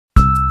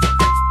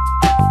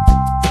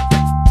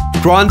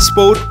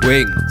Transport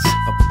Wings,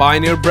 a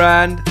pioneer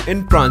brand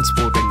in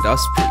transport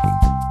industry.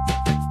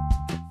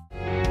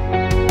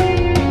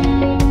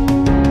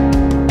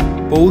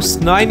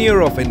 Post 9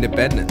 years of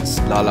independence,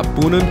 Lala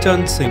Poonam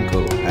Chand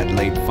Singhal had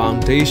laid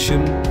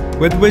foundation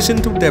with vision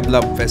to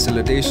develop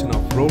facilitation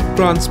of road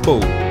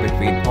transport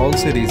between all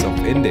cities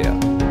of India,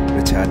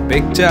 which had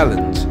big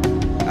challenge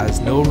as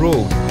no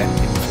road and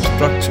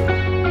infrastructure.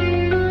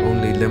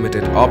 Only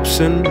limited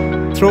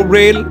option through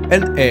rail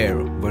and air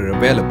were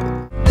available.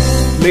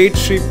 Late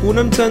Shri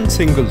Poonam Chand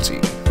Singhal ji,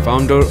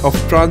 founder of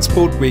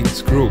Transport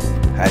Wings Group,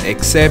 had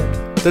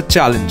accepted the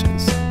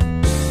challenges.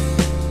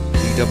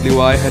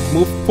 TWI had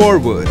moved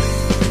forward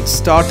and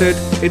started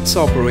its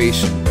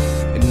operation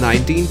in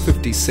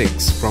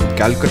 1956 from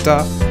Calcutta,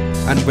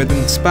 and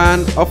within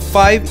span of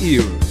 5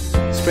 years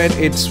spread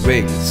its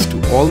wings to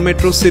all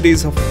metro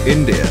cities of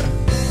India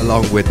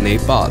along with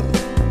Nepal.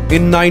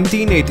 In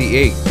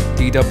 1988,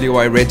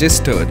 TWI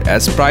registered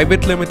as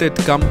Private Limited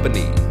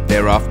Company,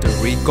 thereafter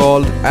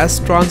recalled as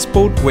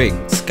Transport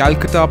Wings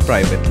Calcutta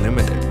Private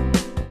Limited.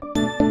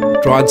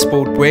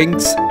 Transport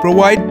Wings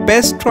provide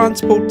best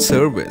transport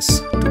service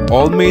to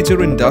all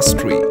major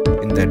industry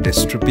in their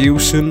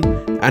distribution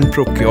and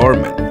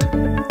procurement,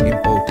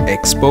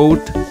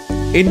 import-export,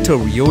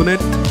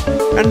 inter-unit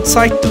and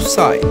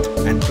site-to-site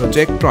and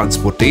project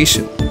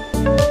transportation.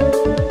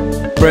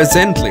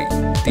 Presently,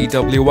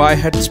 TWI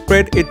had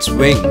spread its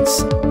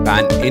wings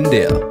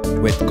pan-India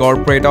with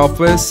corporate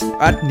office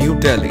at New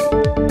Delhi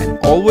and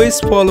always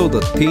follow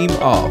the theme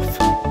of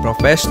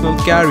professional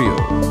carrier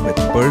with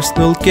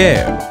personal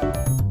care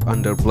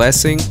under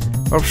blessing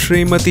of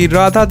Srimati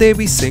Radha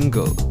Devi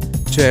Singhal,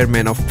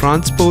 Chairman of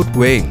Transport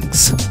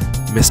Wings,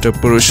 Mr.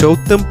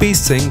 Purushottam P.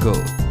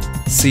 Singhal,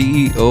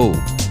 CEO,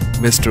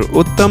 Mr.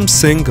 Uttam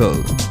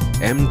Singhal,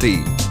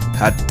 MD,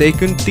 had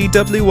taken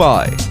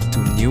TWI to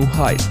new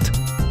height.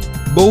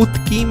 Both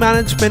key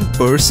management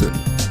persons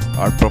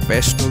are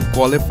professional,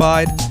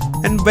 qualified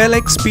and well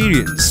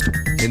experienced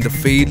in the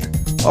field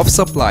of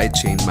supply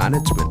chain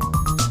management.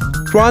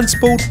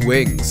 Transport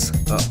Wings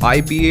are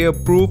IBA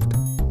approved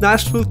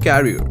national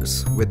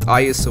carriers with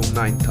ISO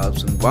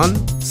 9001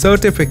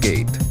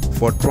 certificate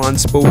for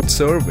transport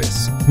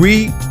service.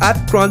 We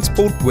at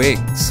Transport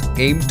Wings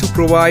aim to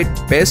provide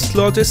best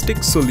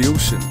logistic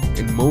solution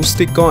in most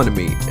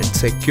economy and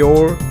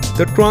secure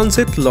the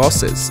transit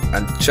losses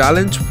and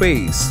challenge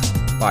faced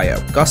by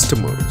our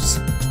customers,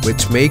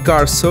 which make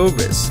our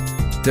service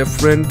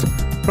different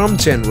from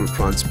general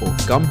transport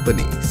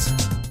companies.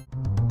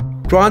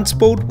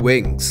 Transport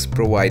Wings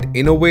provide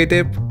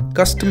innovative,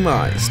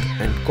 customized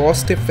and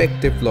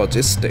cost-effective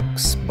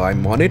logistics by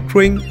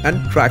monitoring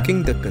and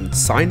tracking the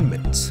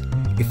consignments,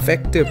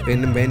 effective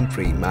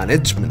inventory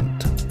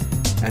management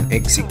and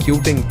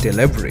executing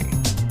delivery.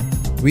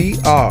 We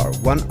are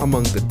one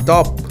among the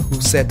top who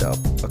set up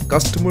a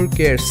customer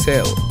care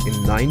cell in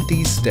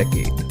 90s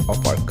decade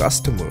of our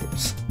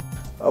customers.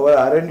 Our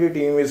R&D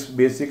team is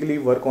basically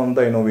work on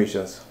the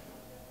innovations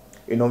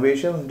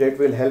that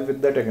will help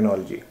with the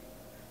technology,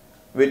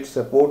 which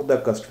support the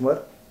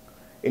customer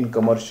in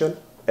commercial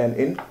and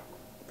in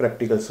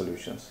practical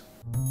solutions.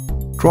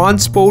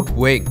 Transport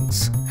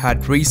Wings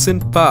had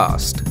recent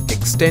past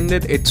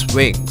extended its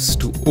wings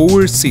to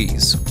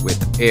overseas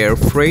with air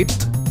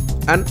freight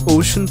and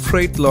ocean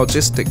freight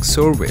logistics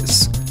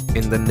service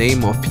in the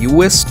name of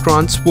US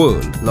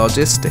Transworld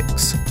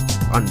Logistics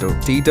under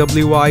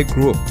TWI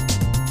Group.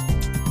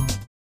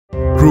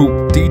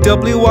 Group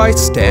TWI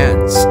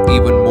stands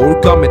even more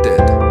committed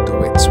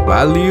to its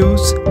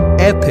values,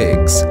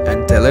 ethics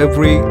and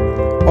delivery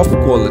of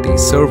quality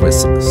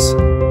services.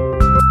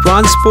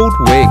 Transport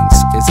Wings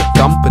is a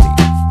company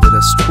with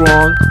a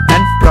strong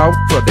and proud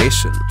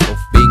tradition of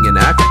being an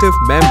active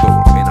member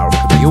in our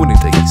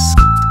communities.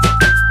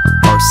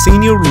 Our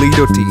senior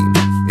leader team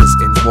is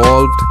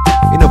involved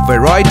in a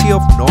variety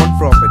of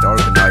non-profit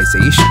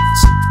organizations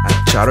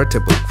and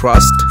charitable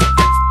trusts,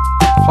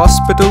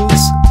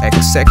 hospitals,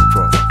 etc.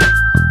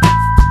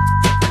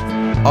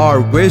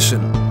 Our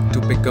vision to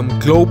become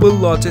global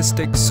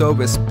logistics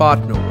service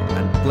partner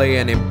and play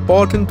an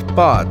important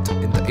part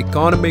in the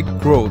economic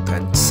growth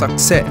and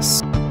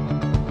success